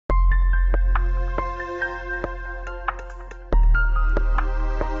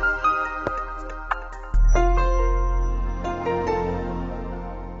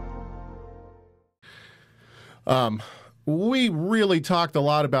We really talked a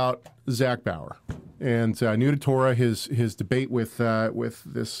lot about Zach Bauer and New to Torah, his debate with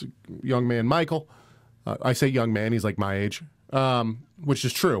this young man, Michael. I say young man, he's like my age, which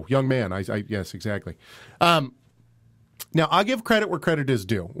is true. Young man, yes, exactly. Now, I'll give credit where credit is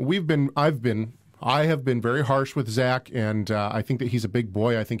due. I have been very harsh with Zach, and I think that he's a big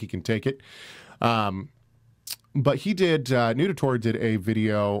boy. I think he can take it. But he did, New to Torah did a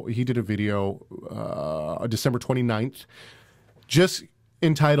video, December 29th, just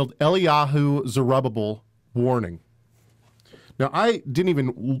entitled Eliyahu Zerubbabel Warning. Now, I didn't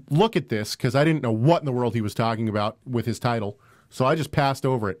even look at this because I didn't know what in the world he was talking about with his title, so I just passed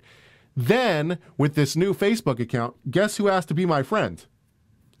over it. Then, with this new Facebook account, guess who asked to be my friend?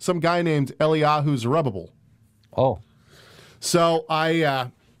 Some guy named Eliyahu Zerubbabel. Oh. So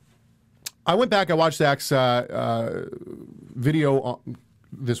I went back, I watched Zach's video,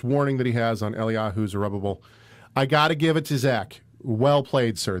 this warning that he has on Eliyahu Zerubbabel. I got to give it to Zach. Well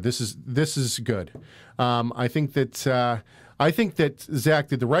played, sir. This is good. I think that Zach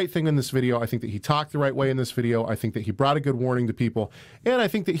did the right thing in this video. I think that he talked the right way in this video. I think that he brought a good warning to people, and I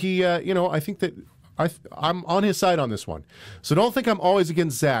think that he, I think that I'm on his side on this one. So don't think I'm always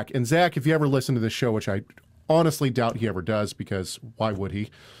against Zach. And Zach, if you ever listen to this show, which I honestly doubt he ever does, because why would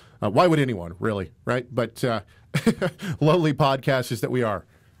he? Why would anyone, really, right? But lowly podcasters that we are.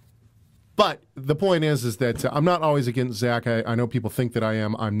 But the point is that I'm not always against Zach. I know people think that I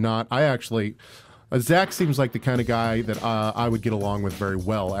am. I'm not. I actually, Zach seems like the kind of guy that I would get along with very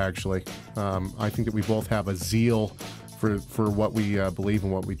well, actually. I think that we both have a zeal for what we believe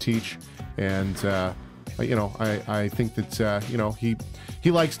and what we teach. And, I think that, he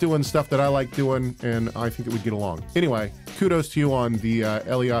likes doing stuff that I like doing, and I think that we'd get along. Anyway, kudos to you on the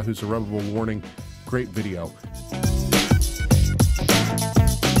Eliyahu Zerubbabel warning. Great video.